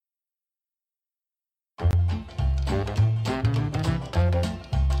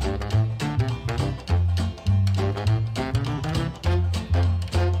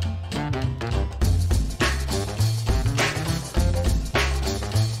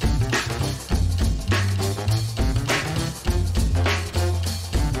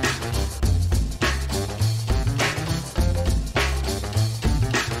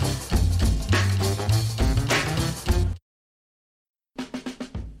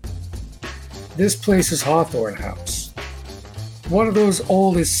This place is Hawthorne House, one of those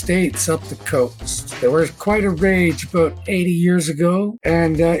old estates up the coast. There was quite a rage about 80 years ago,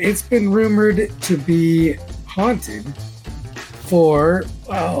 and it's been rumored to be haunted for,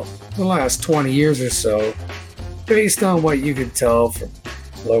 well, the last 20 years or so, based on what you can tell from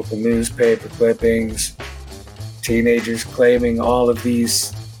local newspaper clippings, teenagers claiming all of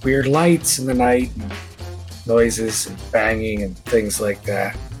these weird lights in the night, and noises and banging and things like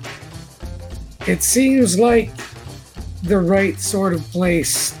that. It seems like the right sort of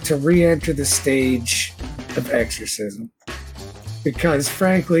place to re-enter the stage of exorcism. Because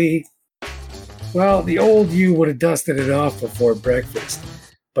frankly, well, the old you would have dusted it off before breakfast,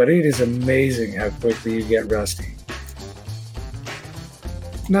 but it is amazing how quickly you get rusty.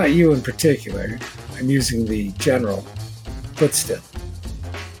 Not you in particular, I'm using the general, but still.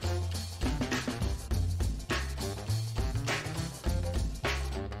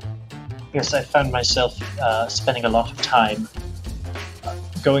 Yes, I found myself spending a lot of time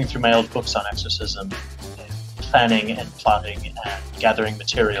going through my old books on exorcism, planning and plotting and gathering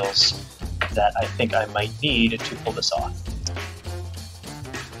materials that I think I might need to pull this off.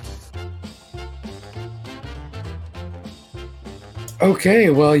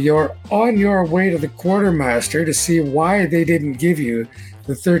 Okay, well, you're on your way to the quartermaster to see why they didn't give you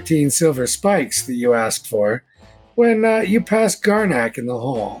the 13 silver spikes that you asked for when you passed Garnak in the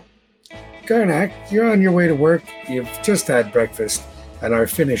hall. Garnak, you're on your way to work. You've just had breakfast and are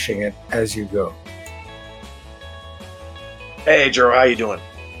finishing it as you go. Hey, Joe, how you doing?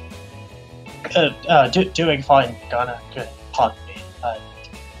 Doing fine, Garnak. Pardon me.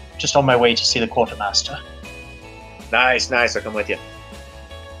 Just on my way to see the quartermaster. Nice. I'll come with you.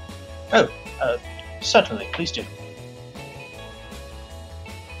 Oh, certainly. Please do.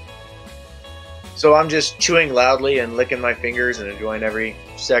 So I'm just chewing loudly and licking my fingers and enjoying every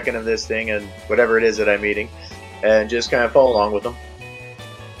second of this thing and whatever it is that I'm eating, and just kind of follow along with them.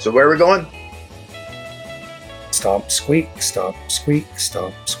 So where are we going? Stomp, squeak, stomp, squeak,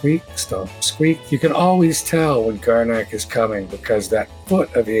 stomp, squeak, stomp, squeak. You can always tell when Garnak is coming because that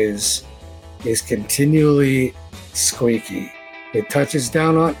foot of his is continually squeaky. It touches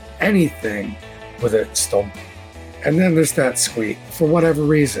down on anything with a stomp. And then there's that squeak, for whatever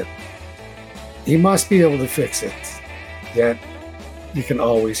reason. He must be able to fix it, yet you can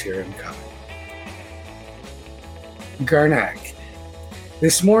always hear him coming. Garnak,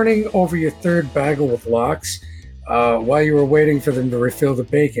 this morning over your third bagel with lox, while you were waiting for them to refill the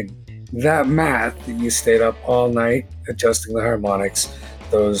bacon, that math that you stayed up all night adjusting the harmonics,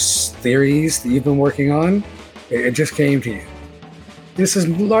 those theories that you've been working on, it just came to you. This is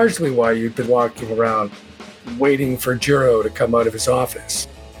largely why you've been walking around waiting for Juro to come out of his office.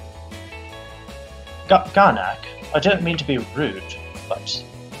 Garnak, I don't mean to be rude, but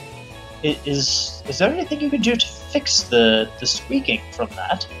is there anything you can do to fix the squeaking from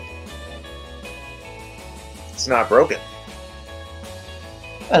that? It's not broken.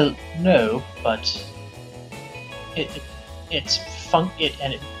 Well, no, but it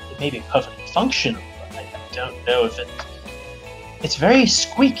may be perfectly functional, but I don't know if it's very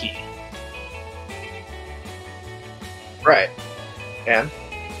squeaky. Right. And?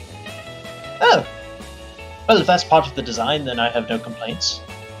 Oh. Well, if that's part of the design, then I have no complaints.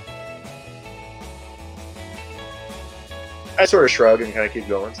 I sort of shrug and kind of keep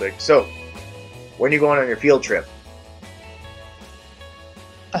going. It's like, so, when are you going on your field trip?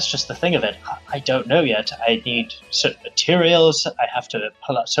 That's just the thing of it. I don't know yet. I need certain materials. I have to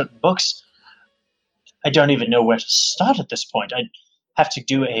pull out certain books. I don't even know where to start at this point. I have to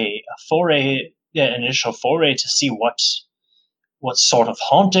do an initial foray to see what sort of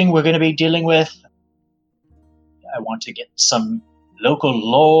haunting we're going to be dealing with. I want to get some local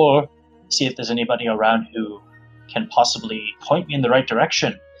lore, see if there's anybody around who can possibly point me in the right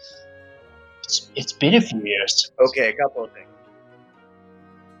direction. It's been a few years. Okay, a couple of things.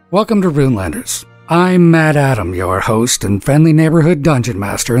 Welcome to Runelanders. I'm Matt Adam, your host and friendly neighborhood dungeon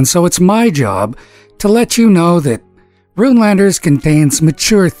master, and so it's my job to let you know that Runelanders contains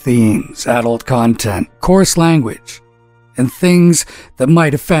mature themes, adult content, coarse language, and things that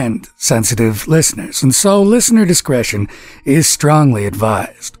might offend sensitive listeners, and so listener discretion is strongly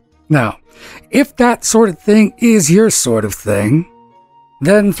advised. Now, if that sort of thing is your sort of thing,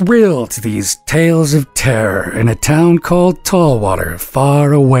 then thrill to these tales of terror in a town called Tallwater,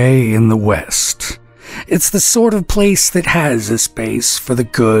 far away in the west. It's the sort of place that has a space for the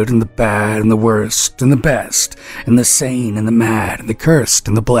good and the bad and the worst and the best, and the sane and the mad and the cursed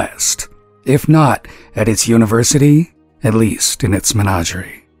and the blessed. If not at its university, at least in its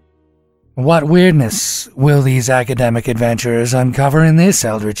menagerie. What weirdness will these academic adventurers uncover in this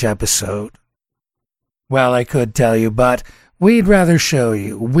Eldritch episode? Well, I could tell you, but we'd rather show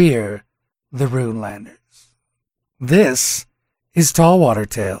you. We're the Runelanders. This is Tallwater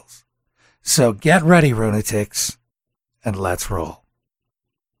Tales. So get ready, Runatics, and let's roll.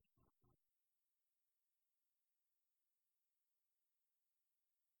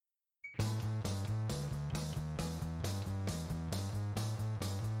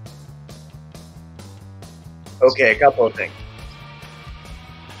 Okay, a couple of things.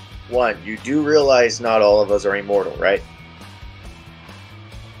 One, you do realize not all of us are immortal, right?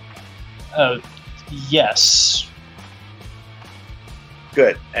 Yes.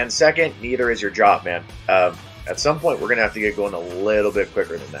 Good. And second, neither is your job, man. At some point, we're going to have to get going a little bit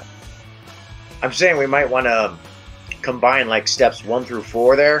quicker than that. I'm saying we might want to combine like steps 1 through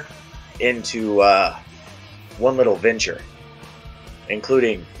 4 there into one little venture,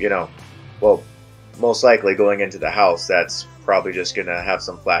 including, well, most likely going into the house that's probably just going to have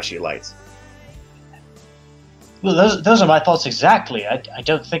some flashy lights. Well, those are my thoughts exactly. I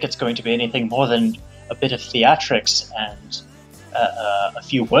don't think it's going to be anything more than a bit of theatrics and a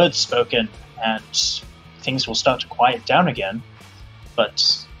few words spoken, and things will start to quiet down again.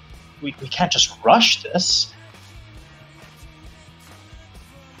 But we can't just rush this.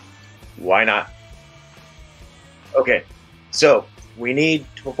 Why not? Okay, so we need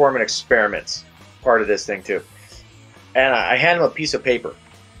to perform an experiment, part of this thing too. And I hand him a piece of paper.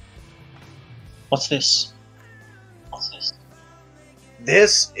 What's this?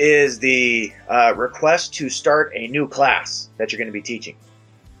 This is the request to start a new class that you're going to be teaching.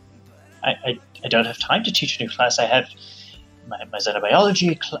 I don't have time to teach a new class. I have my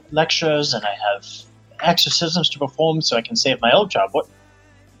xenobiology lectures, and I have exorcisms to perform, so I can save my old job. What?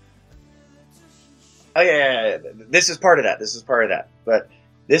 Oh yeah. This is part of that. But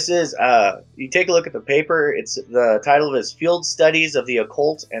this is you take a look at the paper. It's the title of it is Field Studies of the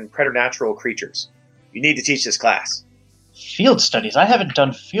Occult and Preternatural Creatures. You need to teach this class. Field studies? I haven't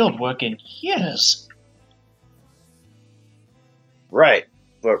done field work in years. Right,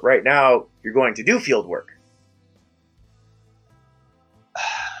 but right now you're going to do field work.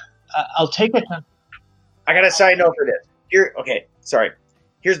 I'll take it. I got a side note for this.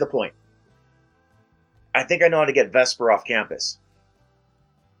 Here's the point. I think I know how to get Vesper off campus.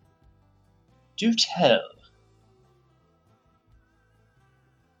 Do tell.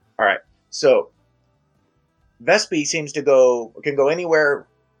 Alright, so Vespi can go anywhere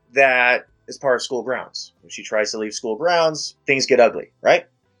that is part of school grounds. If she tries to leave school grounds, things get ugly, right?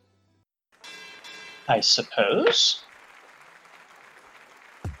 I suppose.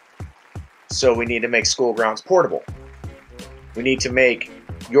 So we need to make school grounds portable. We need to make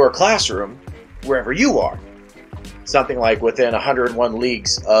your classroom wherever you are. Something like within 101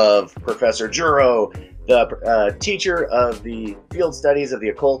 leagues of Professor Juro, the teacher of the Field Studies of the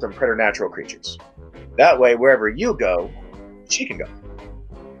Occult and Preternatural Creatures. That way, wherever you go, she can go.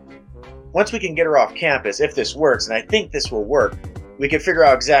 Once we can get her off campus, if this works, and I think this will work, we can figure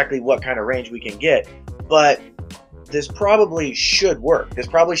out exactly what kind of range we can get, but this probably should work. This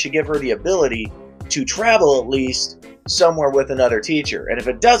probably should give her the ability to travel at least somewhere with another teacher. And if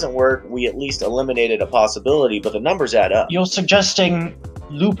it doesn't work, we at least eliminated a possibility, but the numbers add up. You're suggesting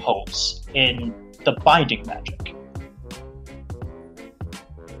loopholes in the binding magic.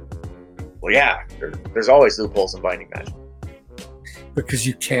 Well, yeah, there's always loopholes in binding magic. Because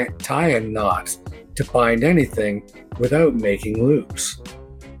you can't tie a knot to bind anything without making loops.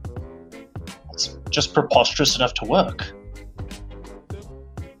 It's just preposterous enough to work.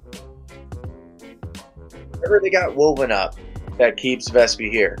 Whatever they got woven up that keeps Vespi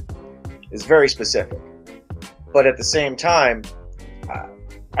here is very specific. But at the same time,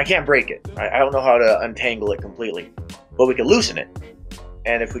 I can't break it. I don't know how to untangle it completely. But we can loosen it.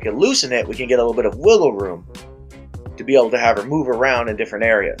 And if we can loosen it, we can get a little bit of wiggle room to be able to have her move around in different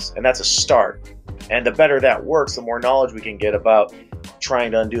areas. And that's a start. And the better that works, the more knowledge we can get about trying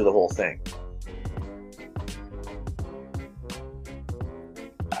to undo the whole thing.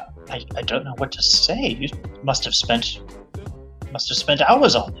 I don't know what to say. You must have spent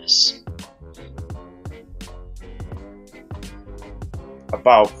hours on this.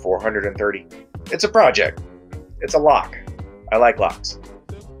 About 430. It's a project. It's a lock. I like locks.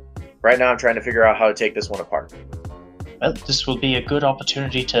 Right now I'm trying to figure out how to take this one apart. Well, this will be a good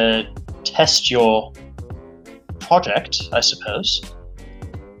opportunity to test your project, I suppose.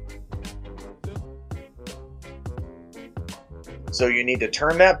 So you need to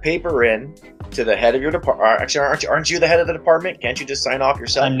turn that paper in to the head of your department. Actually, aren't you the head of the department? Can't you just sign off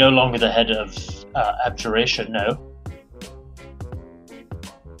yourself? I'm no longer the head of abjuration, no.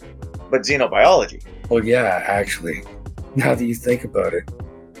 But xenobiology. Well, yeah, actually, now that you think about it.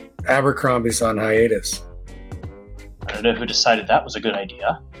 Abercrombie's on hiatus. I don't know who decided that was a good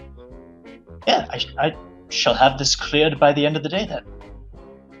idea. Yeah, I shall have this cleared by the end of the day then.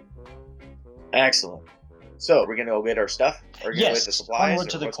 Excellent. So, we're going to go get our stuff? Or get the supplies? Onward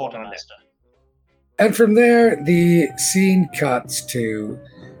to the quartermaster. And from there, the scene cuts to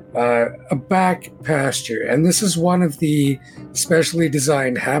a back pasture. And this is one of the specially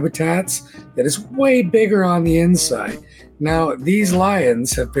designed habitats that is way bigger on the inside. Now, these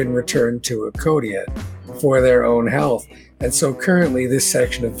lions have been returned to Akodia for their own health. And so currently this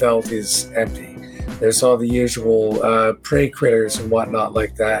section of veldt is empty. There's all the usual prey critters and whatnot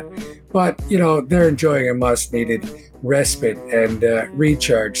like that. But, they're enjoying a much-needed respite and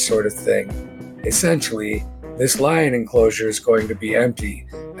recharge sort of thing. Essentially, this lion enclosure is going to be empty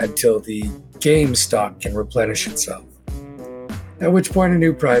until the game stock can replenish itself. At which point a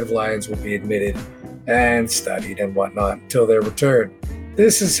new pride of lions will be admitted and studied and whatnot until their return.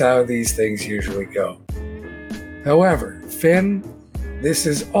 This is how these things usually go. However, Finn, this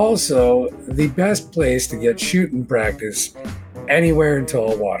is also the best place to get shooting practice anywhere in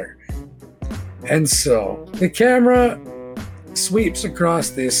tall water. And so, the camera sweeps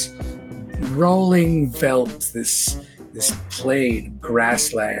across this rolling veldt, this plain of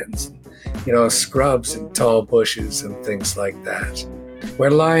grasslands, scrubs and tall bushes and things like that,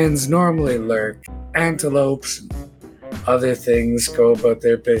 where lions normally lurk, antelopes and other things go about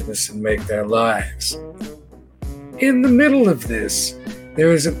their business and make their lives. In the middle of this,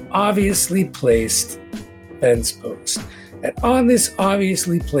 there is an obviously placed fence post. And on this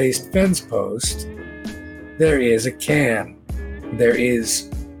obviously placed fence post, there is a can. There is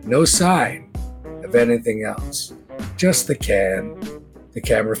no sign of anything else. Just the can. The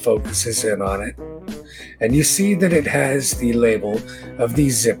camera focuses in on it. And you see that it has the label of the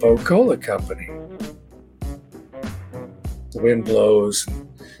Zippo Cola Company. The wind blows,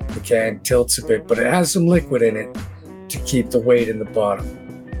 the can tilts a bit, but it has some liquid in it to keep the weight in the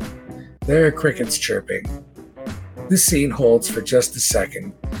bottom. There are crickets chirping. This scene holds for just a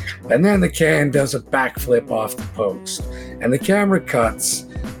second, and then the can does a backflip off the post, and the camera cuts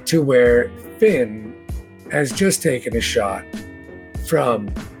to where Finn has just taken a shot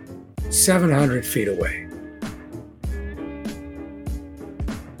from 700 feet away.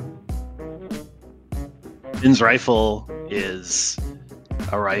 Finn's rifle is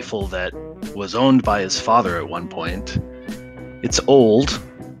a rifle that was owned by his father at one point. It's old,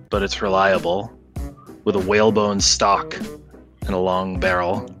 but it's reliable, with a whalebone stock and a long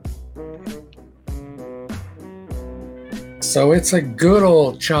barrel. So it's a good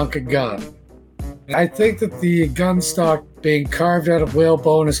old chunk of gun. I think that the gun stock being carved out of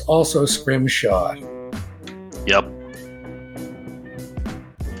whalebone is also scrimshot. Yep.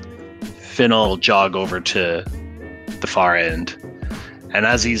 Finn will jog over to the far end. And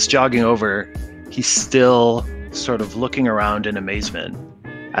as he's jogging over, he's still sort of looking around in amazement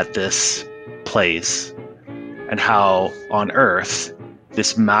at this place and how on Earth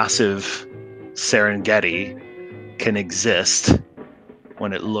this massive Serengeti can exist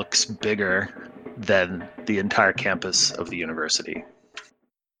when it looks bigger than the entire campus of the university.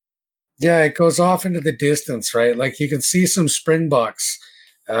 Yeah, it goes off into the distance, right? Like you can see some springboks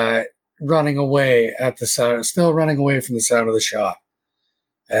running away at the sound, still running away from the sound of the shot.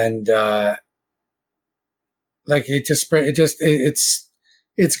 And like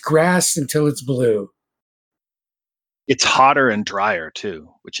it's grass until it's blue. It's hotter and drier too,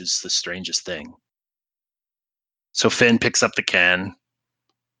 which is the strangest thing. So Finn picks up the can,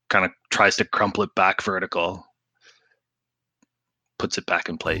 kind of tries to crumple it back vertical, puts it back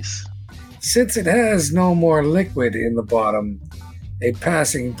in place. Since it has no more liquid in the bottom, a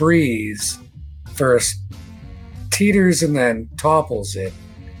passing breeze first teeters and then topples it.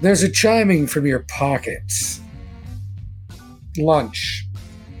 There's a chiming from your pockets. Lunch.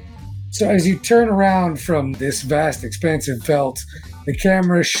 So as you turn around from this vast, expansive veldt, the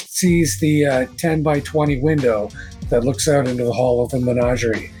camera sees the 10 by 20 window that looks out into the hall of the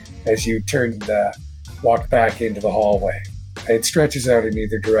menagerie as you walk back into the hallway. It stretches out in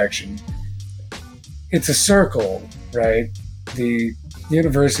either direction. It's a circle, right? The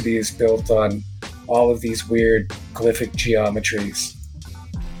university is built on all of these weird glyphic geometries.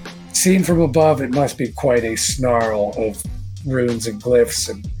 Seen from above, it must be quite a snarl of runes and glyphs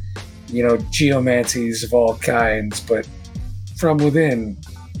and, geomancies of all kinds, but from within,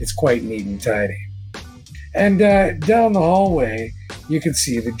 it's quite neat and tidy. And down the hallway, you can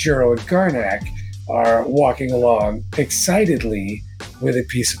see that Juro and Garnak are walking along excitedly with a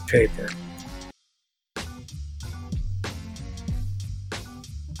piece of paper.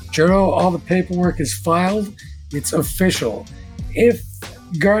 Juro, all the paperwork is filed. It's official. If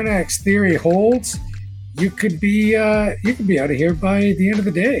Garnak's theory holds, you could be out of here by the end of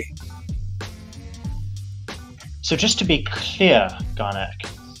the day. So just to be clear, Garnak,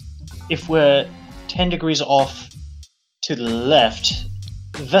 if we're 10 degrees off to the left,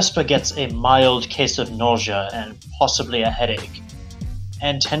 Vesper gets a mild case of nausea and possibly a headache.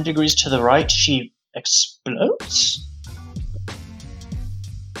 And 10 degrees to the right, she explodes?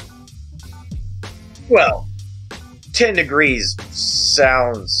 Well, 10 degrees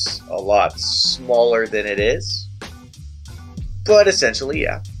sounds a lot smaller than it is. But essentially,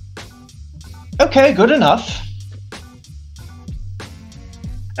 yeah. Okay, good enough.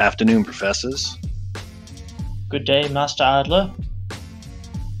 Afternoon, professors. Good day, Master Adler.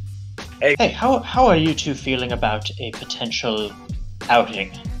 Hey. Hey, how are you two feeling about a potential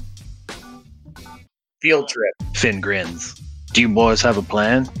outing? Field trip. Finn grins. Do you boys have a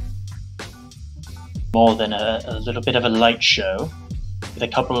plan? More than a little bit of a light show, with a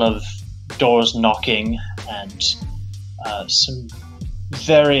couple of doors knocking and some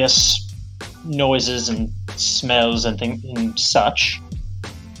various noises and smells and such.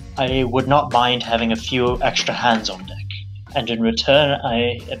 I would not mind having a few extra hands on deck. And in return,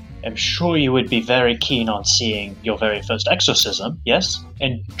 I am sure you would be very keen on seeing your very first exorcism, yes?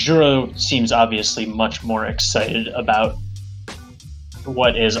 And Juro seems obviously much more excited about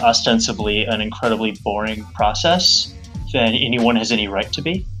what is ostensibly an incredibly boring process than anyone has any right to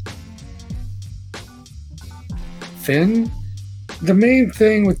be. Finn, the main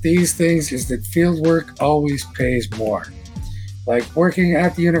thing with these things is that field work always pays more. Like working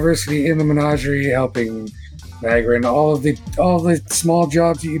at the university in the menagerie, helping Magrin, all the small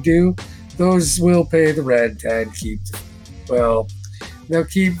jobs that you do, those will pay the rent and they'll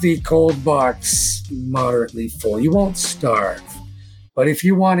keep the cold box moderately full. You won't starve. But if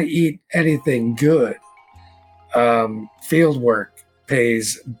you want to eat anything good, field work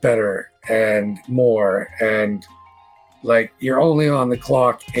pays better and more, and like you're only on the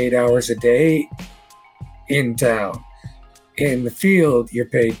clock 8 hours a day in town. In the field, you're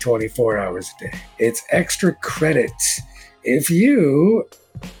paid 24 hours a day. It's extra credits. If you,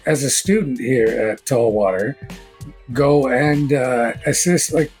 as a student here at Tallwater, go and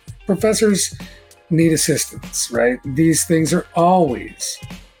assist, like professors need assistance, right? These things are always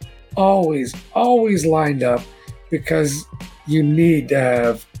lined up because you need to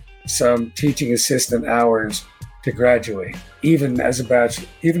have some teaching assistant hours to graduate, even as a bachelor,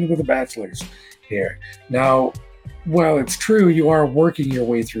 even with a bachelor's here. Now, while it's true you are working your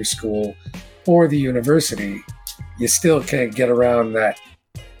way through school for the university, you still can't get around that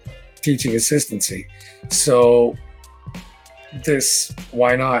teaching assistancy. So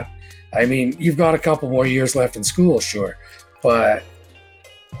why not? I mean, you've got a couple more years left in school, sure, but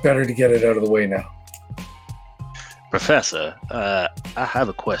better to get it out of the way now. Professor, I have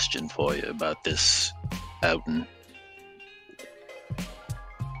a question for you about this outing.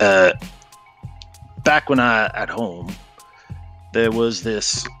 Back when at home, there was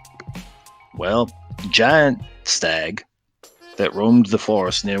this, giant stag that roamed the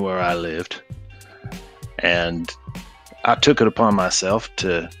forest near where I lived, and I took it upon myself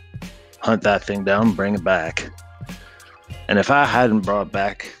to hunt that thing down and bring it back. And if I hadn't brought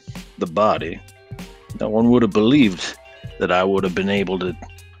back the body, no one would have believed that I would have been able to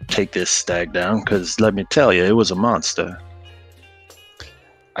take this stag down, because let me tell you, it was a monster.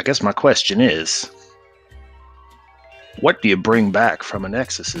 I guess my question is, what do you bring back from an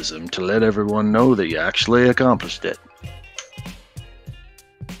exorcism to let everyone know that you actually accomplished it?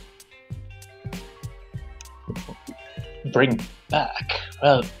 Bring back?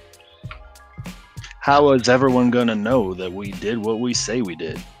 Well, how is everyone gonna know that we did what we say we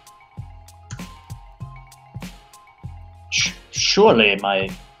did? Surely my...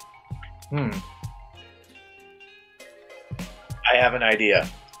 I have an idea.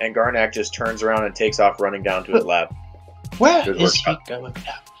 And Garnak just turns around and takes off running down to his lab. Where is he going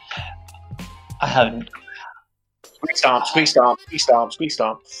now? I haven't... Squeak stomp, squeak stomp, squeak stomp, squeak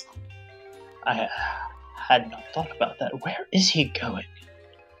stomp. I had not thought about that. Where is he going?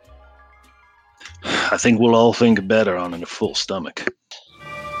 I think we'll all think better on a full stomach.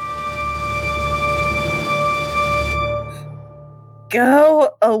 Go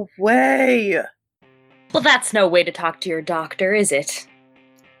away! Well, that's no way to talk to your doctor, is it?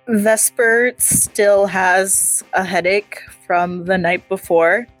 Vesper still has a headache from the night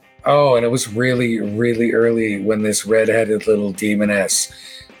before. Oh, and it was really, really early when this red-headed little demoness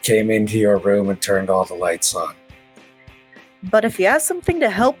came into your room and turned all the lights on. But if he has something to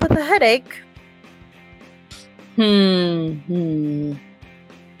help with a headache...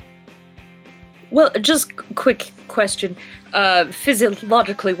 Well, just quick question.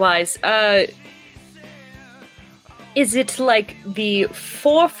 Physiologically wise, is it like the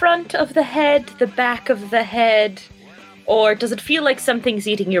forefront of the head, the back of the head, or does it feel like something's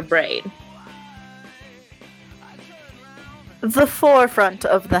eating your brain? The forefront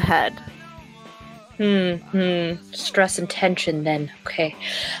of the head. Stress and tension then. Okay.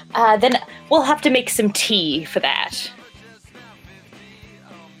 Then we'll have to make some tea for that.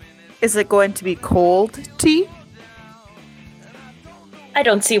 Is it going to be cold tea? I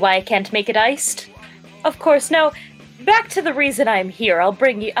don't see why I can't make it iced. Of course, now, back to the reason I'm here. I'll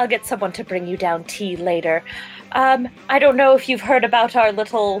get someone to bring you down tea later. I don't know if you've heard about our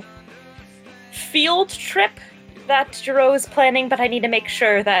little field trip that Jiro is planning, but I need to make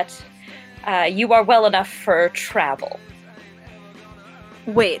sure that you are well enough for travel.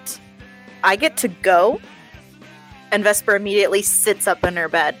 Wait, I get to go? And Vesper immediately sits up in her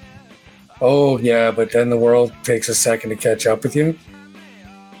bed. Oh, yeah, but then the world takes a second to catch up with you.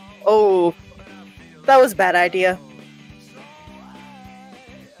 Oh, that was a bad idea.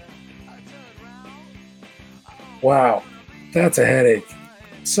 Wow, that's a headache.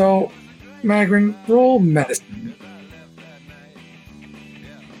 So, Magrin, roll medicine.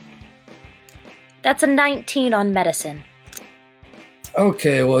 That's a 19 on medicine.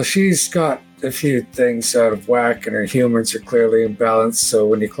 Okay, well, she's got a few things out of whack and her humors are clearly imbalanced, so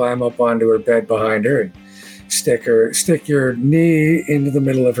when you climb up onto her bed behind her and stick your knee into the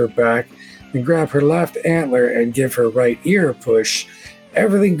middle of her back and grab her left antler and give her right ear a push,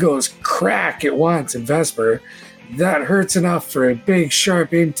 everything goes crack at once in Vesper. That hurts enough for a big,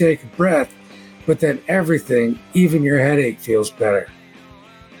 sharp intake of breath, but then everything, even your headache, feels better.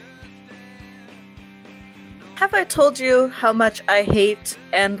 Have I told you how much I hate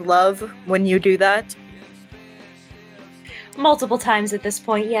and love when you do that? Multiple times at this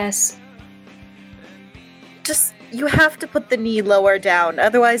point, yes. Just, you have to put the knee lower down,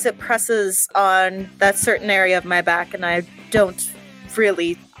 otherwise it presses on that certain area of my back, and I don't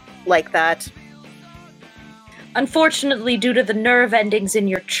really like that. Unfortunately, due to the nerve endings in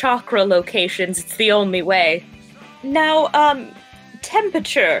your chakra locations, it's the only way. Now,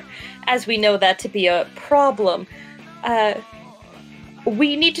 temperature, as we know that to be a problem,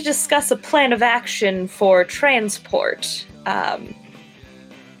 we need to discuss a plan of action for transport.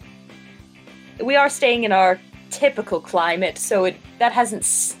 We are staying in our typical climate, so that hasn't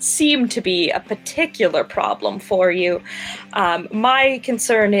seemed to be a particular problem for you. My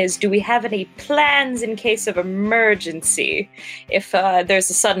concern is, do we have any plans in case of emergency if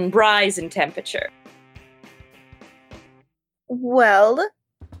there's a sudden rise in temperature? Well,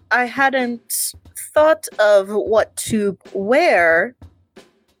 I hadn't thought of what to wear,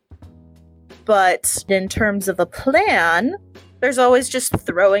 but in terms of a plan, there's always just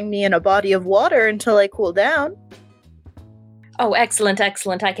throwing me in a body of water until I cool down. Oh, excellent. I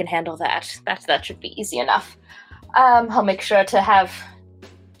can handle that. That should be easy enough. I'll make sure to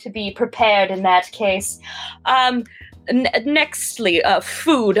be prepared in that case. Nextly,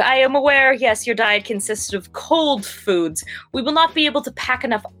 food. I am aware, yes, your diet consists of cold foods. We will not be able to pack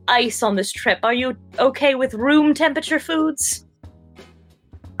enough ice on this trip. Are you okay with room temperature foods?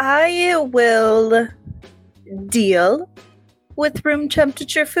 I will deal with room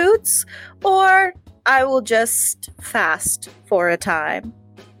temperature foods, or I will just fast for a time.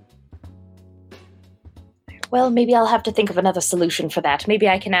 Well, maybe I'll have to think of another solution for that. Maybe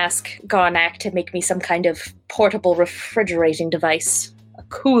I can ask Garnak to make me some kind of portable refrigerating device. A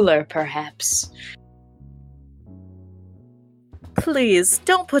cooler, perhaps. Please,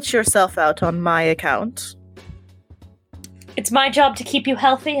 don't put yourself out on my account. It's my job to keep you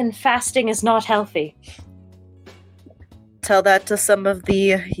healthy, and fasting is not healthy. Tell that to some of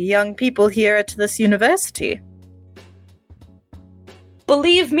the young people here at this university.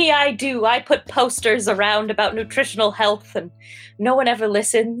 Believe me, I do. I put posters around about nutritional health, and no one ever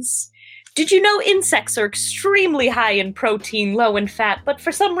listens. Did you know insects are extremely high in protein, low in fat, but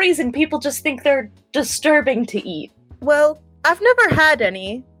for some reason people just think they're disturbing to eat? Well, I've never had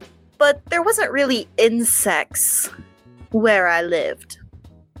any, but there wasn't really insects where I lived.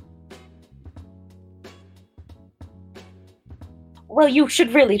 Well, you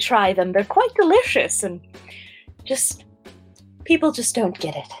should really try them. They're quite delicious, and people just don't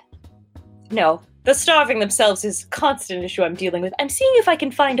get it. No, the starving themselves is a constant issue I'm dealing with. I'm seeing if I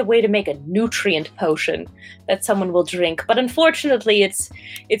can find a way to make a nutrient potion that someone will drink, but unfortunately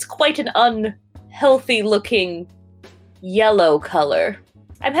it's quite an unhealthy looking yellow color.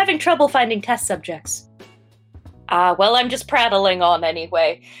 I'm having trouble finding test subjects. Well, I'm just prattling on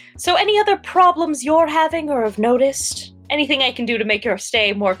anyway. So any other problems you're having or have noticed? Anything I can do to make your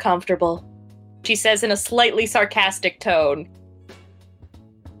stay more comfortable? She says in a slightly sarcastic tone.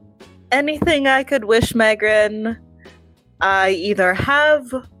 Anything I could wish, Megrin, I either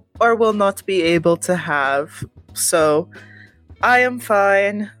have or will not be able to have. So, I am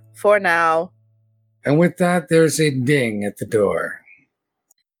fine for now. And with that, there's a ding at the door.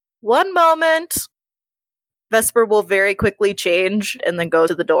 One moment. Vesper will very quickly change and then go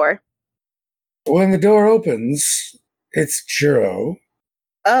to the door. When the door opens, it's Juro.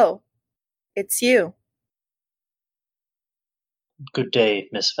 Oh, it's you. Good day,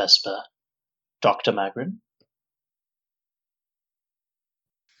 Miss Vesper. Dr. Magrin?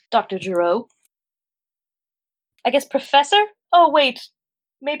 Dr. Juro. I guess Professor? Oh, wait.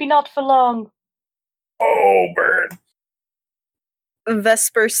 Maybe not for long. Oh, bird.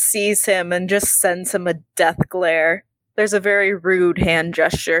 Vesper sees him and just sends him a death glare. There's a very rude hand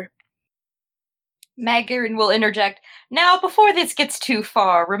gesture. Magrin will interject. Now, before this gets too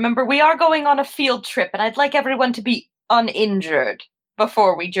far, remember we are going on a field trip, and I'd like everyone to be uninjured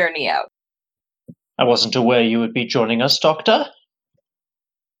before we journey out. I wasn't aware you would be joining us, Doctor.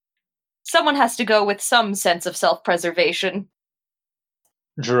 Someone has to go with some sense of self-preservation.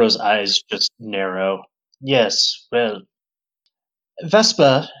 Juro's eyes just narrow. Yes, well...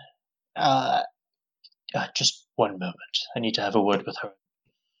 Vesper, just one moment. I need to have a word with her.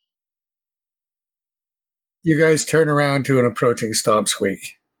 You guys turn around to an approaching Stomp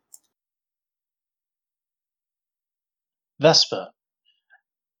Squeak. Vesper,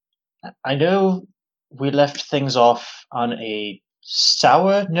 I know we left things off on a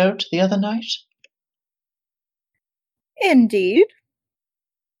sour note the other night. Indeed.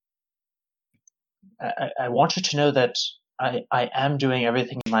 I want you to know that I am doing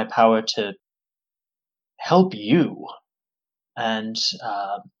everything in my power to help you. And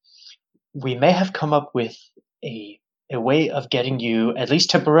we may have come up with a way of getting you, at least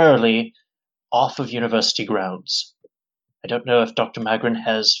temporarily, off of university grounds. I don't know if Dr. Magrin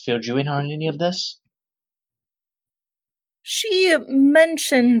has filled you in on any of this. She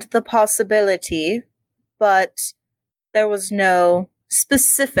mentioned the possibility, but there was no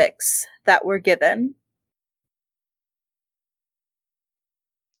specifics that were given.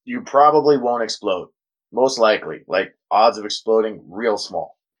 You probably won't explode. Most likely. Like, odds of exploding real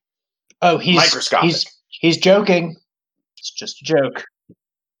small. Oh, Microscopic. He's joking. It's just a joke.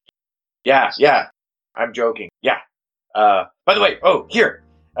 Yeah. I'm joking. Yeah. By the way, here.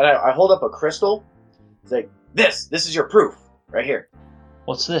 And I hold up a crystal. It's like, this is your proof. Right here.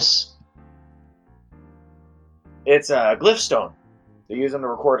 What's this? It's a glyph stone. They use them to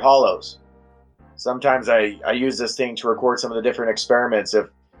record hollows. Sometimes I use this thing to record some of the different experiments if,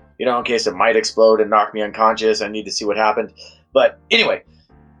 in case it might explode and knock me unconscious. I need to see what happened. But anyway,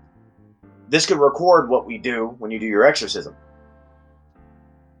 this could record what we do when you do your exorcism.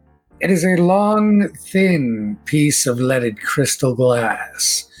 It is a long, thin piece of leaded crystal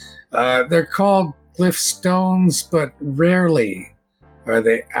glass. They're called glyph stones, but rarely are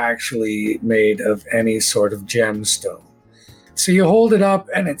they actually made of any sort of gemstone. So you hold it up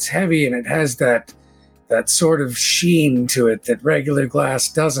and it's heavy and it has that sort of sheen to it that regular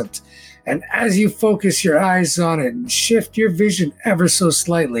glass doesn't. And as you focus your eyes on it and shift your vision ever so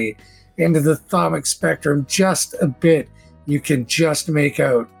slightly into the thaumic spectrum just a bit, you can just make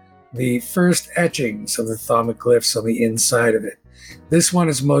out the first etchings of the thaumic glyphs on the inside of it. This one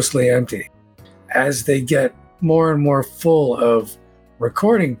is mostly empty. As they get more and more full of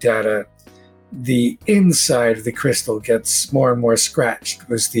recording data, the inside of the crystal gets more and more scratched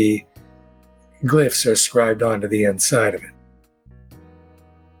because the glyphs are scribed onto the inside of it.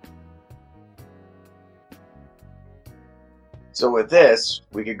 So with this,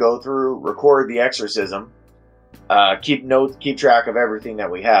 we could go through, record the exorcism, keep track of everything that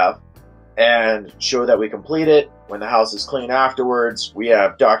we have, and show that we complete it. When the house is clean afterwards, we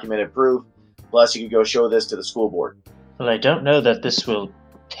have documented proof. Plus, you could go show this to the school board. Well, I don't know that this will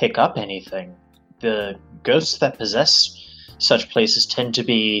pick up anything. The ghosts that possess such places tend to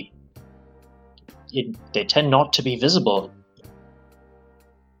be... they tend not to be visible.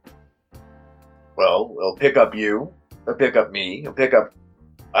 Well, it'll pick up you. It'll pick up me. It'll pick up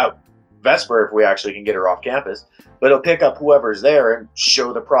Vesper if we actually can get her off campus. But it'll pick up whoever's there and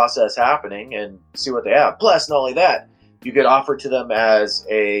show the process happening and see what they have. Plus, not only that, you could offer to them as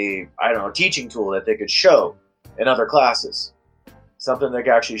a teaching tool that they could show in other classes. Something that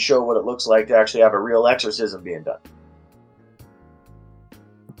could actually show what it looks like to actually have a real exorcism being done.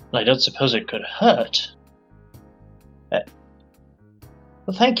 I don't suppose it could hurt.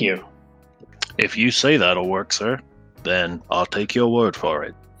 Well, thank you. If you say that'll work, sir, then I'll take your word for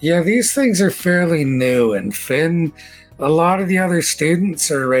it. Yeah, these things are fairly new, and Finn, A lot of the other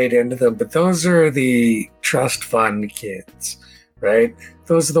students are right into them, but those are the trust fund kids, right?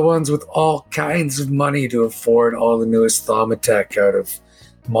 Those are the ones with all kinds of money to afford all the newest Thaumatech out of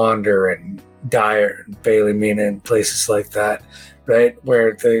Monder and Dyer and Bailey Mina and places like that, right?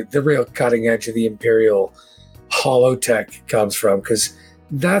 Where the real cutting edge of the Imperial holotech comes from, because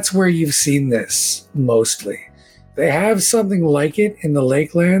that's where you've seen this mostly. They have something like it in the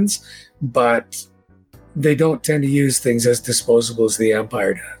Lakelands, but they don't tend to use things as disposable as the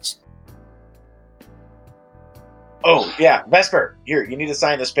Empire does. Oh, yeah, Vesper, here, you need to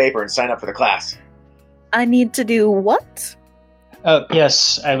sign this paper and sign up for the class. I need to do what? Oh,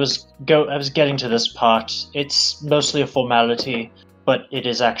 yes, I was getting to this part. It's mostly a formality, but it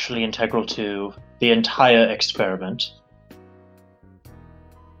is actually integral to the entire experiment.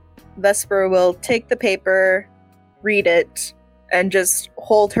 Vesper will take the paper, read it, and just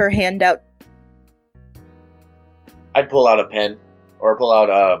hold her hand out. I'd pull out a pen, or pull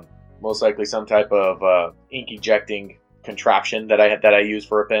out most likely some type of ink ejecting contraption that I use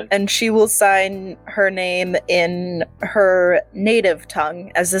for a pen. And she will sign her name in her native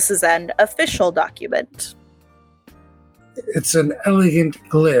tongue, as this is an official document. It's an elegant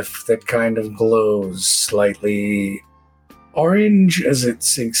glyph that kind of glows slightly orange as it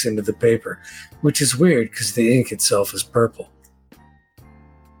sinks into the paper, which is weird because the ink itself is purple.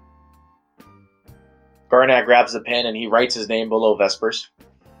 Garnak grabs the pen and he writes his name below Vesper's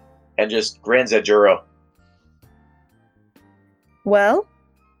and just grins at Juro. Well?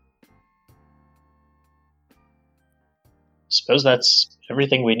 Suppose that's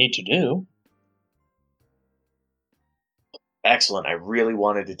everything we need to do. Excellent. I really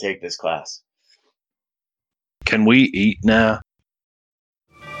wanted to take this class. Can we eat now?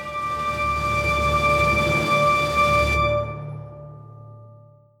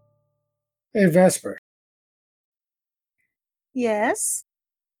 Hey, Vesper, Yes?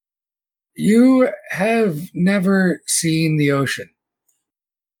 you have never seen the ocean.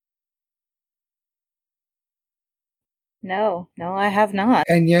 No, I have not.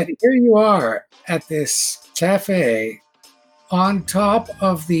 And yet here you are at this cafe on top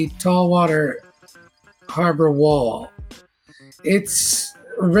of the Tallwater Harbor Wall. It's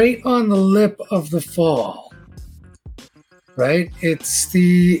right on the lip of the fall, right? It's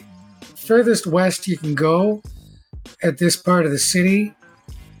the furthest west you can go at this part of the city,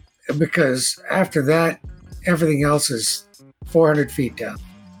 because after that, everything else is 400 feet down.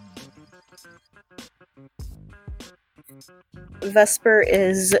 Vesper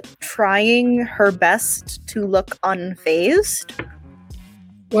is trying her best to look unfazed.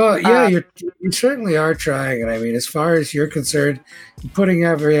 Well, yeah, you certainly are trying. And I mean, as far as you're concerned, you're putting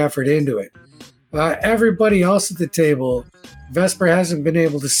every effort into it. Everybody else at the table, Vesper hasn't been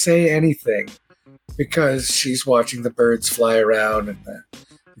able to say anything because she's watching the birds fly around and the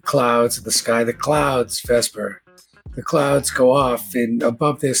clouds in the sky. The clouds, Vesper, the clouds go off in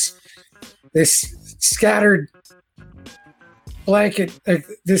above this scattered blanket,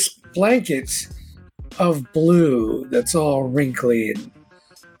 this blanket of blue that's all wrinkly and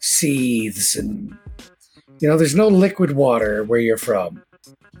seethes, and there's no liquid water where you're from,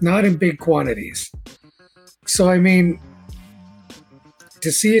 not in big quantities. So I mean,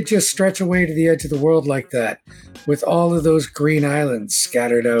 to see it just stretch away to the edge of the world like that, with all of those green islands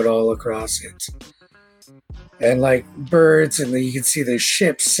scattered out all across it, and like birds, and you can see the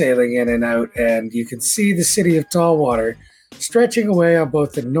ships sailing in and out, and you can see the city of Tallwater stretching away on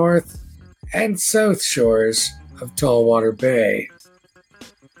both the north and south shores of Tallwater Bay,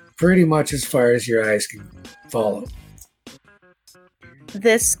 pretty much as far as your eyes can follow.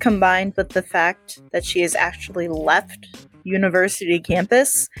 This, combined with the fact that she has actually left university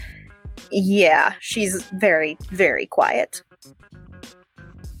campus, yeah, she's very, very quiet.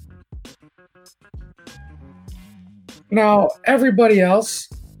 Now, everybody else,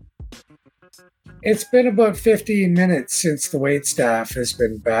 it's been about 15 minutes since the waitstaff has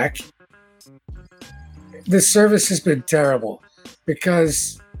been back. The service has been terrible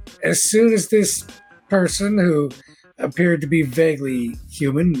because as soon as this person, who appeared to be vaguely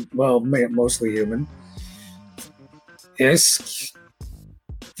human, well, mostly human, is,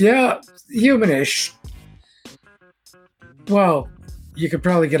 yeah, humanish. Well, you could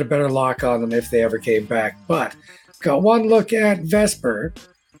probably get a better lock on them if they ever came back, but got one look at Vesper,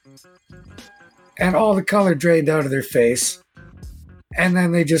 and all the color drained out of their face, and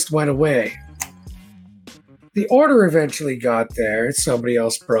then they just went away. The order eventually got there. Somebody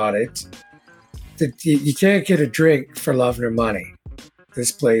else brought it. You can't get a drink for love nor money.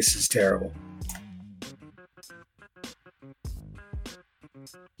 This place is terrible.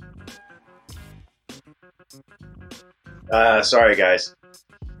 Sorry, guys.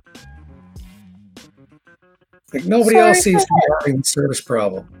 Like nobody Sorry else for seems to be having a service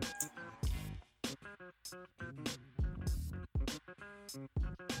problem.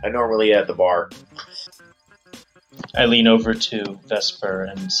 I normally at the bar. I lean over to Vesper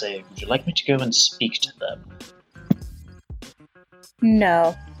and say, "Would you like me to go and speak to them?"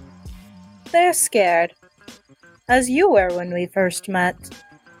 No. They're scared. As you were when we first met.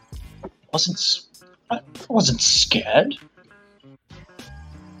 I wasn't scared.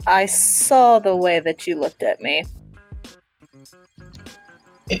 I saw the way that you looked at me.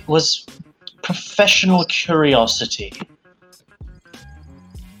 It was professional curiosity.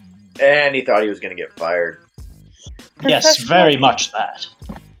 And he thought he was going to get fired. Yes, Professional- very much that.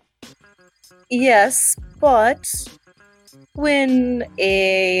 Yes, but when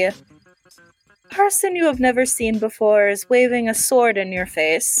a person you have never seen before is waving a sword in your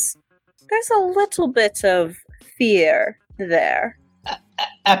face, there's a little bit of fear there.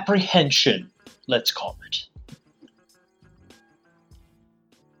 Apprehension, let's call it.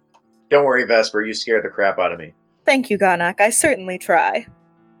 Don't worry, Vesper. You scared the crap out of me. Thank you, Garnak. I certainly try.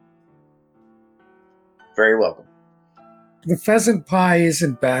 Very welcome. The pheasant pie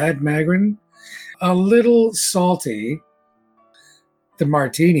isn't bad, Magrin. A little salty. The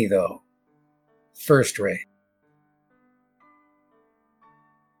martini, though, first rate.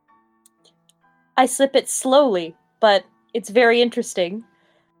 I sip it slowly, but it's very interesting.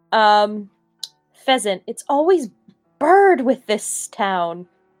 Pheasant, it's always bird with this town.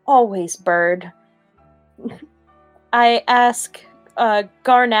 Always bird. I ask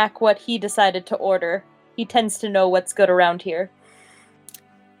Garnak what he decided to order. He tends to know what's good around here.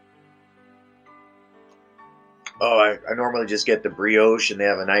 Oh, I normally just get the brioche, and they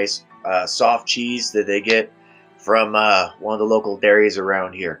have a nice soft cheese that they get from one of the local dairies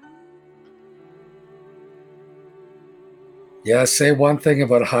around here. Yeah, say one thing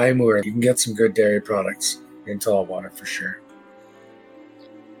about Highmoor. You can get some good dairy products in Tallwater for sure.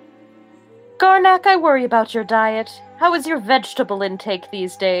 Garnak, I worry about your diet. How is your vegetable intake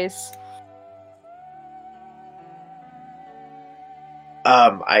these days?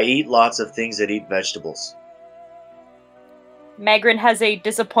 I eat lots of things that eat vegetables. Magrin has a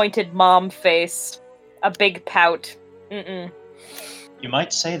disappointed mom face. A big pout. Mm-mm. You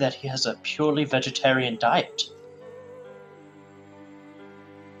might say that he has a purely vegetarian diet.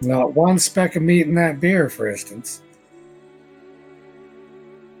 Not one speck of meat in that beer, for instance.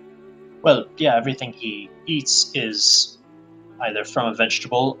 Well, yeah, everything he eats is either from a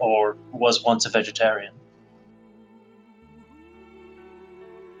vegetable or was once a vegetarian.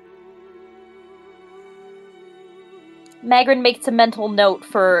 Magrin makes a mental note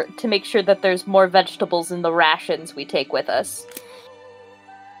to make sure that there's more vegetables in the rations we take with us.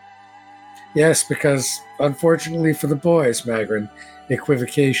 Yes, because unfortunately for the boys, Magrin,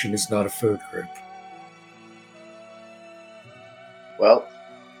 equivocation is not a food group. Well,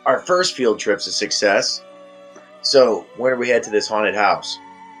 our first field trip's a success. So, when do we head to this haunted house?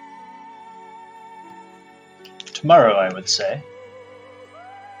 Tomorrow, I would say.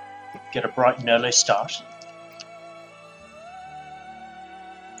 Get a bright and early start.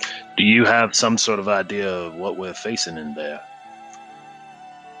 Do you have some sort of idea of what we're facing in there?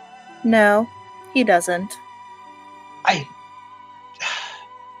 No, he doesn't.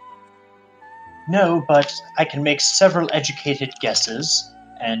 No, but I can make several educated guesses,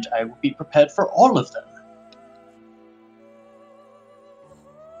 and I will be prepared for all of them.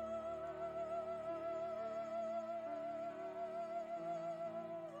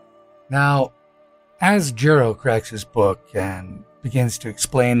 Now, as Jiro cracks his book and begins to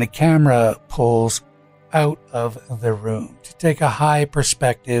explain, the camera pulls out of the room to take a high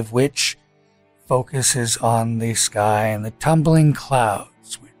perspective which focuses on the sky and the tumbling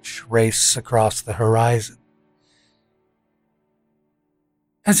clouds which race across the horizon.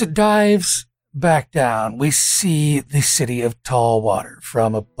 As it dives back down, we see the city of Tallwater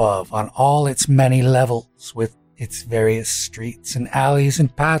from above on all its many levels, with its various streets and alleys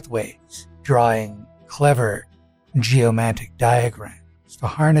and pathways, drawing clever geomantic diagrams to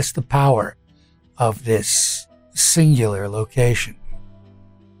harness the power of this singular location.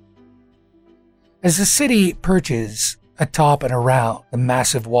 As the city perches atop and around the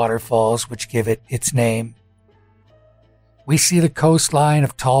massive waterfalls which give it its name, we see the coastline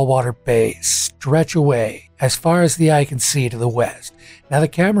of Tallwater Bay stretch away as far as the eye can see to the west. Now the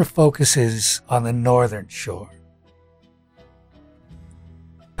camera focuses on the northern shore,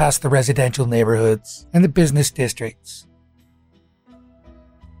 past the residential neighborhoods and the business districts,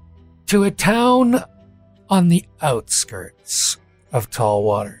 to a town on the outskirts of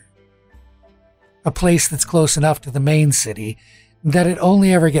Tallwater. a place that's close enough to the main city that it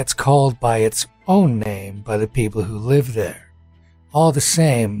only ever gets called by its own name by the people who live there. All the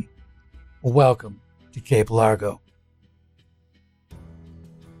same, welcome to Cape Largo.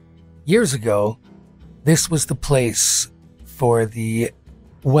 Years ago, this was the place for the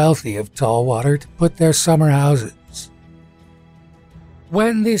wealthy of Tallwater to put their summer houses.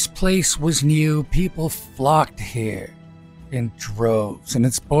 When this place was new, people flocked here in droves, and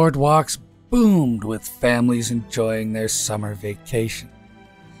its boardwalks boomed with families enjoying their summer vacation.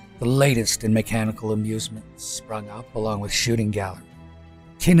 The latest in mechanical amusements sprung up along with shooting gallery,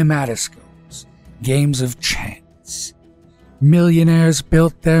 kinematoscopes, games of chance. Millionaires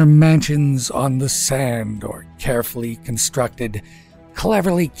built their mansions on the sand or carefully constructed,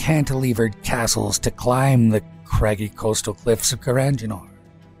 cleverly cantilevered castles to climb the craggy coastal cliffs of Caranginor.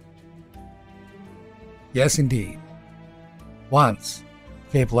 Yes, indeed. Once,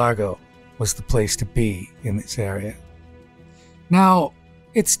 Cape Largo was the place to be in this area. Now,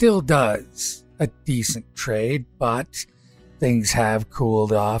 it still does a decent trade, but things have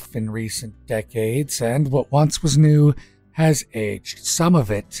cooled off in recent decades, and what once was new has aged, some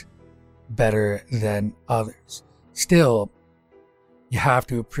of it better than others. Still, you have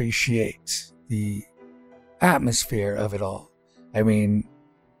to appreciate the atmosphere of it all. I mean,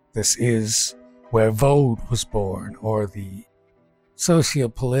 this is where Vode was born, or the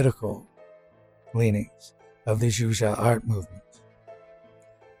socio-political leanings of the Zhuja art movement.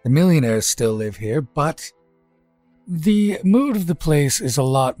 The millionaires still live here, but the mood of the place is a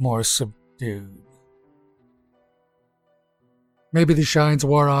lot more subdued. Maybe the shines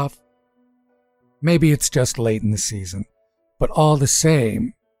wore off. Maybe it's just late in the season. But all the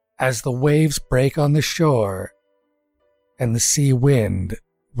same, as the waves break on the shore and the sea wind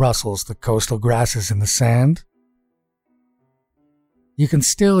rustles the coastal grasses in the sand, you can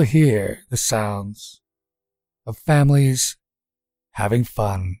still hear the sounds of families having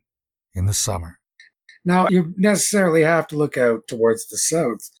fun in the summer. Now, you necessarily have to look out towards the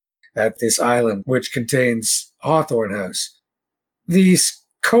south at this island, which contains Hawthorne House. The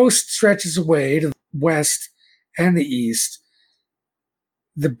coast stretches away to the west and the east.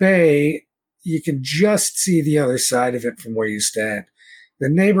 The bay, you can just see the other side of it from where you stand. The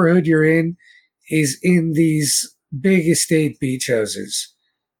neighborhood you're in is in these big estate beach houses.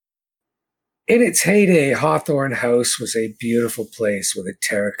 In its heyday, Hawthorne House was a beautiful place with a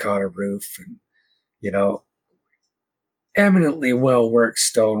terracotta roof and, eminently well-worked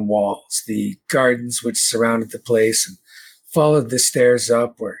stone walls. The gardens which surrounded the place and followed the stairs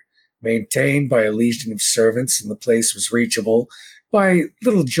up were maintained by a legion of servants, and the place was reachable by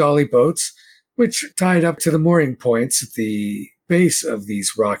little jolly boats, which tied up to the mooring points at the base of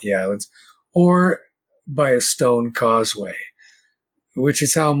these rocky islands, or by a stone causeway, which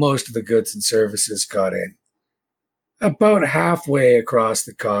is how most of the goods and services got in. About halfway across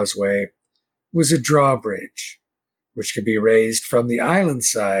the causeway was a drawbridge, which could be raised from the island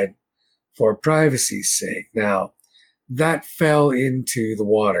side for privacy's sake. Now, that fell into the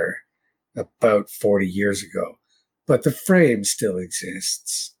water about 40 years ago, but the frame still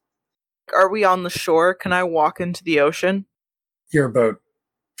exists. Are we on the shore? Can I walk into the ocean? You're about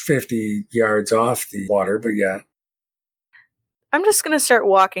 50 yards off the water, but yeah. I'm just going to start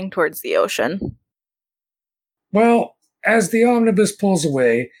walking towards the ocean. Well, as the omnibus pulls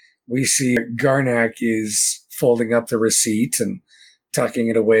away, we see Garnak is folding up the receipt and tucking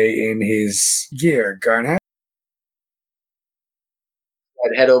it away in his gear. Garnak?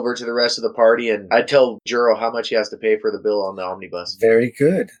 I'd head over to the rest of the party and I'd tell Juro how much he has to pay for the bill on the omnibus. Very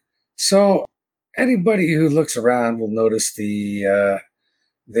good. So, anybody who looks around will notice the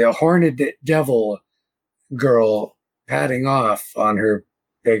horned devil girl padding off on her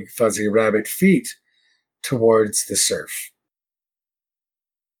big fuzzy rabbit feet towards the surf.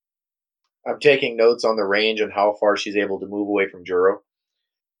 I'm taking notes on the range and how far she's able to move away from Juro.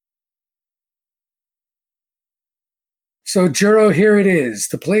 So, Juro, here it is.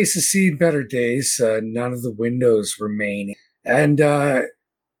 The place has seen better days. None of the windows remain. And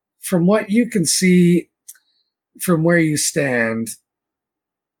from what you can see from where you stand,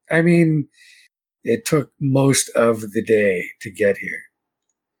 I mean, it took most of the day to get here.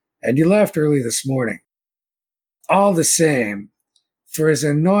 And you left early this morning. All the same, for as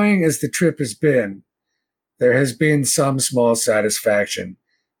annoying as the trip has been, there has been some small satisfaction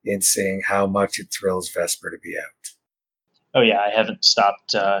in seeing how much it thrills Vesper to be out. Oh yeah, I haven't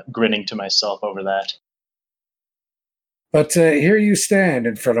stopped grinning to myself over that. But here you stand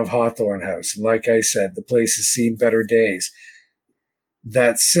in front of Hawthorne House, and like I said, the place has seen better days.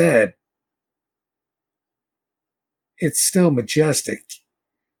 That said, it's still majestic.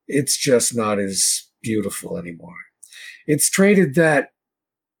 it's just not as beautiful anymore. It's traded that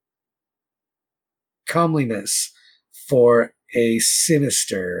comeliness for a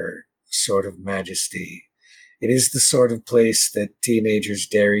sinister sort of majesty. It is the sort of place that teenagers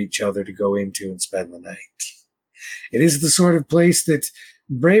dare each other to go into and spend the night. It is the sort of place that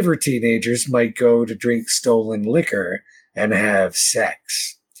braver teenagers might go to drink stolen liquor and have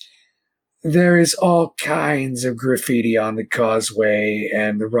sex. There is all kinds of graffiti on the causeway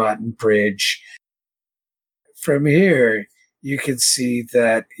and the rotten bridge. From here, you can see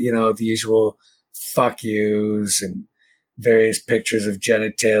that, the usual fuck yous and various pictures of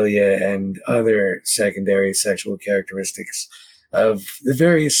genitalia and other secondary sexual characteristics of the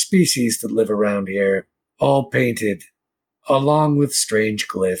various species that live around here, all painted along with strange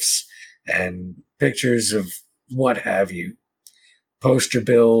glyphs and pictures of what have you. Poster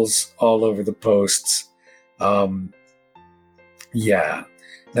bills all over the posts. Yeah.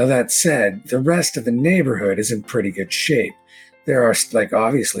 Now that said, the rest of the neighborhood is in pretty good shape. There are,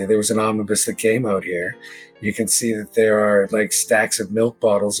 obviously, there was an omnibus that came out here. You can see that there are, stacks of milk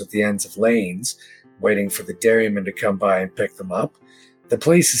bottles at the ends of lanes, waiting for the dairyman to come by and pick them up. The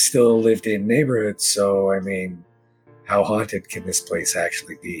place is still a lived-in neighborhood, so, how haunted can this place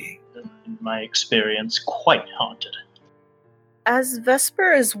actually be? In my experience, quite haunted. As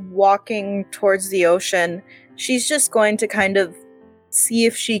Vesper is walking towards the ocean, she's just going to kind of see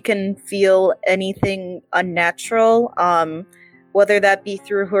if she can feel anything unnatural, whether that be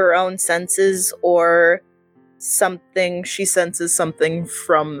through her own senses or she senses something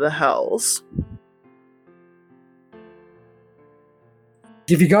from the hells.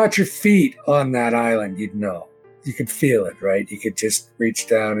 If you got your feet on that island, you'd know. You could feel it, right? You could just reach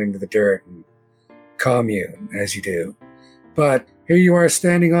down into the dirt and commune as you do. But here you are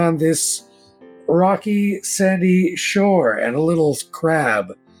standing on this rocky, sandy shore, and a little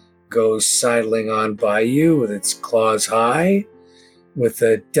crab goes sidling on by you with its claws high, with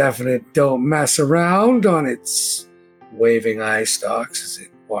a definite don't mess around on its waving eye stalks as it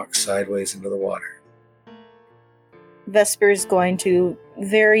walks sideways into the water. Vesper's going to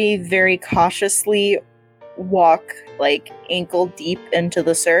very, very cautiously walk ankle deep into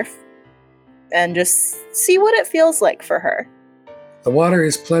the surf and just see what it feels like for her. The water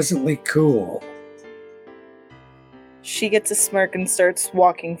is pleasantly cool. She gets a smirk and starts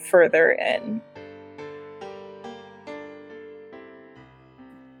walking further in.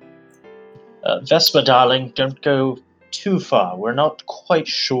 Vespa, darling, don't go too far. We're not quite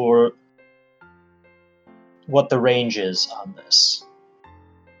sure what the range is on this.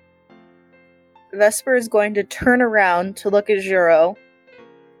 Vesper is going to turn around to look at Juro,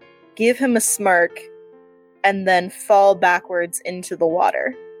 give him a smirk, and then fall backwards into the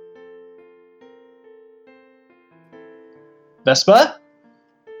water. Vespa?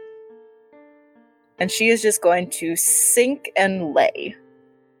 And she is just going to sink and lay.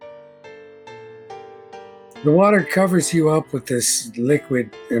 The water covers you up with this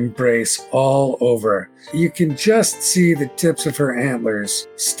liquid embrace all over. You can just see the tips of her antlers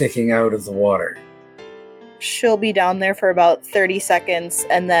sticking out of the water. She'll be down there for about 30 seconds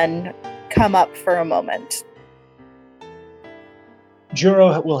and then come up for a moment.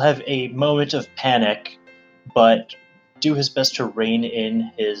 Juro will have a moment of panic, but do his best to rein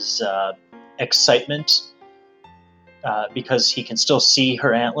in his excitement because he can still see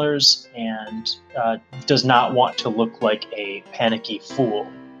her antlers and does not want to look like a panicky fool.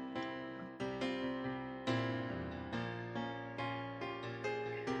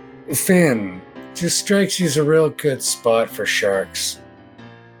 Finn, just strikes you as a real good spot for sharks.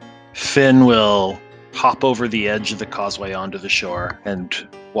 Finn will hop over the edge of the causeway onto the shore and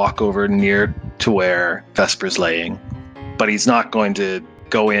walk over near to where Vesper's laying. But he's not going to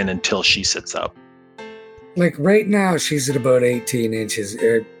go in until she sits up. Right now, she's at about 18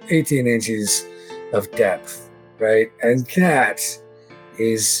 inches of depth, right? And that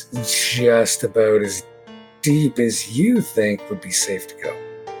is just about as deep as you think would be safe to go.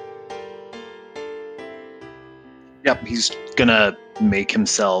 Yep, he's gonna make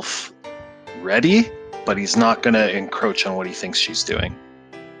himself ready, but he's not gonna encroach on what he thinks she's doing.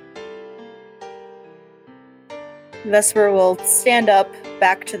 Vesper will stand up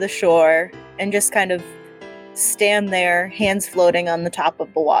back to the shore and just kind of stand there, hands floating on the top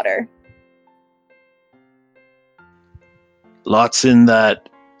of the water. Lots in that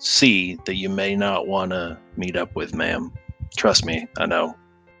sea that you may not want to meet up with, ma'am. Trust me, I know.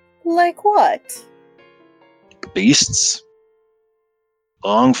 Like what? Beasts.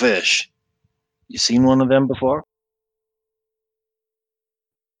 Long fish. You seen one of them before?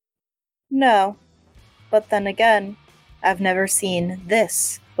 No. But then again, I've never seen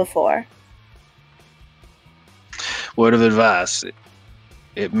this before. Word of advice.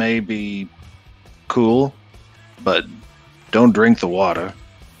 It may be cool, but don't drink the water.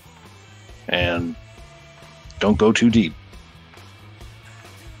 And don't go too deep.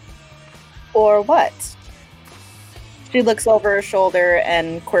 Or what? She looks over her shoulder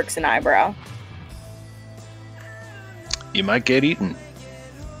and quirks an eyebrow. You might get eaten.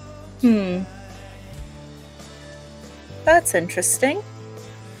 That's interesting.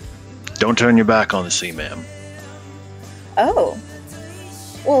 Don't turn your back on the sea, ma'am. Oh.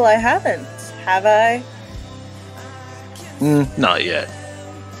 Well, I haven't, have I? Not yet.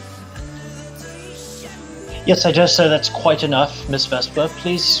 Yes, I just say that's quite enough, Miss Vesper.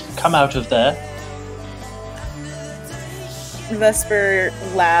 Please come out of there. Vesper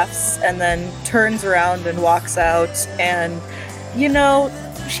laughs and then turns around and walks out, and, you know,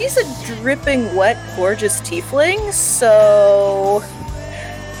 she's a dripping wet, gorgeous tiefling, so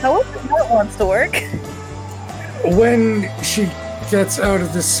however that wants to work. When she gets out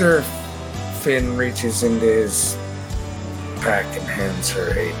of the surf, Finn reaches into his pack and hands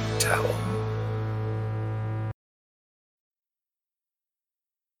her a towel.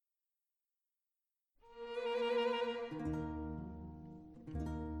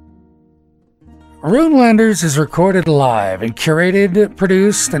 Runelanders is recorded live and curated,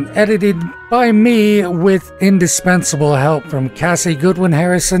 produced, and edited by me with indispensable help from Cassie Goodwin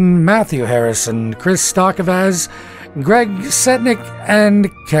Harrison, Matthew Harrison, Chris Stokavaz, Greg Setnick, and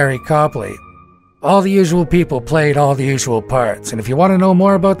Carrie Copley. All the usual people played all the usual parts, and if you want to know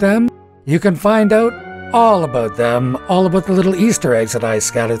more about them, you can find out all about them, all about the little Easter eggs that I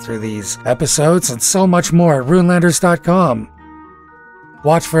scattered through these episodes, and so much more at runelanders.com.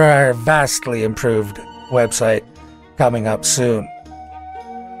 Watch for our vastly improved website coming up soon.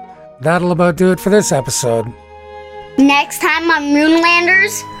 That'll about do it for this episode. Next time on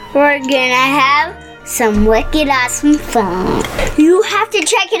Runelanders, we're gonna have some wicked awesome fun. You have to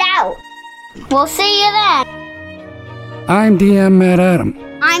check it out. We'll see you then. I'm DM Matt Adam.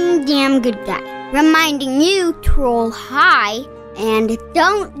 I'm DM Good Guy, reminding you to roll high and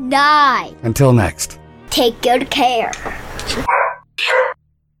don't die. Until next. Take good care.